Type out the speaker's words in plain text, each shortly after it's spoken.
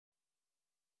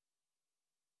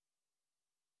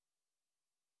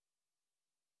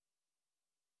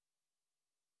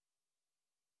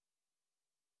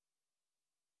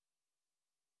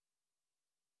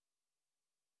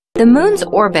The moon's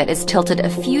orbit is tilted a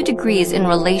few degrees in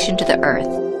relation to the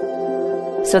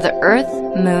Earth. So the Earth,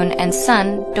 moon, and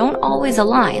sun don't always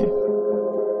align.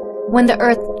 When the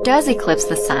Earth does eclipse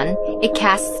the sun, it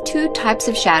casts two types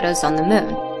of shadows on the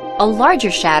moon. A larger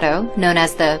shadow, known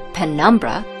as the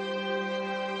penumbra,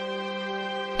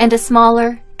 and a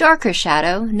smaller, darker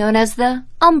shadow known as the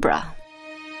umbra.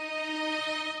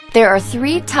 There are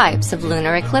three types of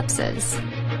lunar eclipses.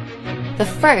 The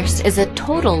first is a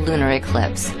total lunar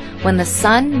eclipse, when the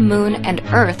sun, moon, and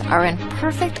Earth are in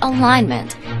perfect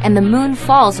alignment and the moon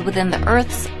falls within the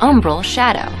Earth's umbral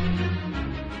shadow.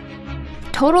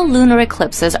 Total lunar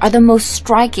eclipses are the most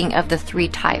striking of the three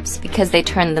types because they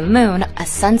turn the moon a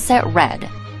sunset red.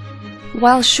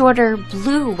 While shorter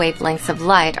blue wavelengths of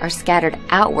light are scattered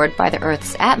outward by the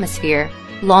Earth's atmosphere,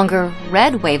 longer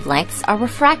red wavelengths are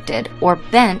refracted or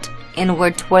bent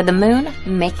inward toward the moon,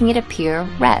 making it appear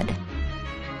red.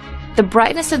 The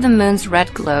brightness of the moon's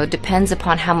red glow depends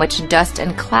upon how much dust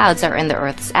and clouds are in the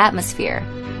Earth's atmosphere.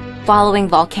 Following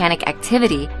volcanic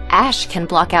activity, ash can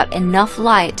block out enough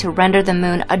light to render the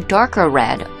moon a darker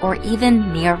red or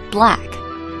even near black.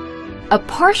 A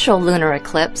partial lunar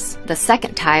eclipse, the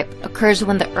second type, occurs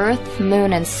when the Earth,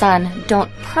 moon, and sun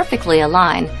don't perfectly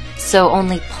align, so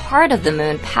only part of the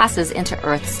moon passes into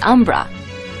Earth's umbra.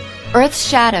 Earth's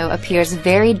shadow appears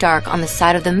very dark on the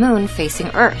side of the moon facing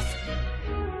Earth.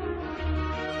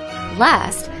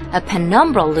 Last, a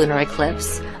penumbral lunar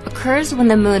eclipse occurs when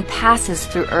the moon passes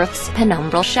through Earth's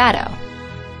penumbral shadow.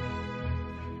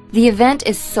 The event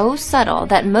is so subtle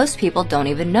that most people don't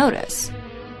even notice.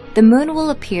 The moon will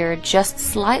appear just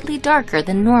slightly darker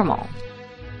than normal.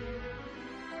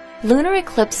 Lunar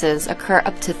eclipses occur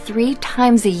up to 3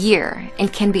 times a year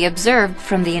and can be observed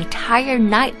from the entire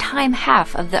nighttime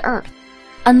half of the Earth.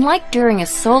 Unlike during a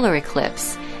solar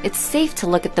eclipse, it's safe to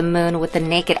look at the moon with the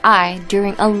naked eye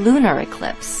during a lunar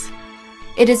eclipse.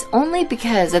 It is only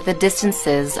because of the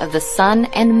distances of the sun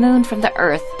and moon from the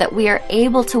Earth that we are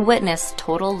able to witness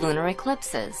total lunar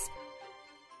eclipses.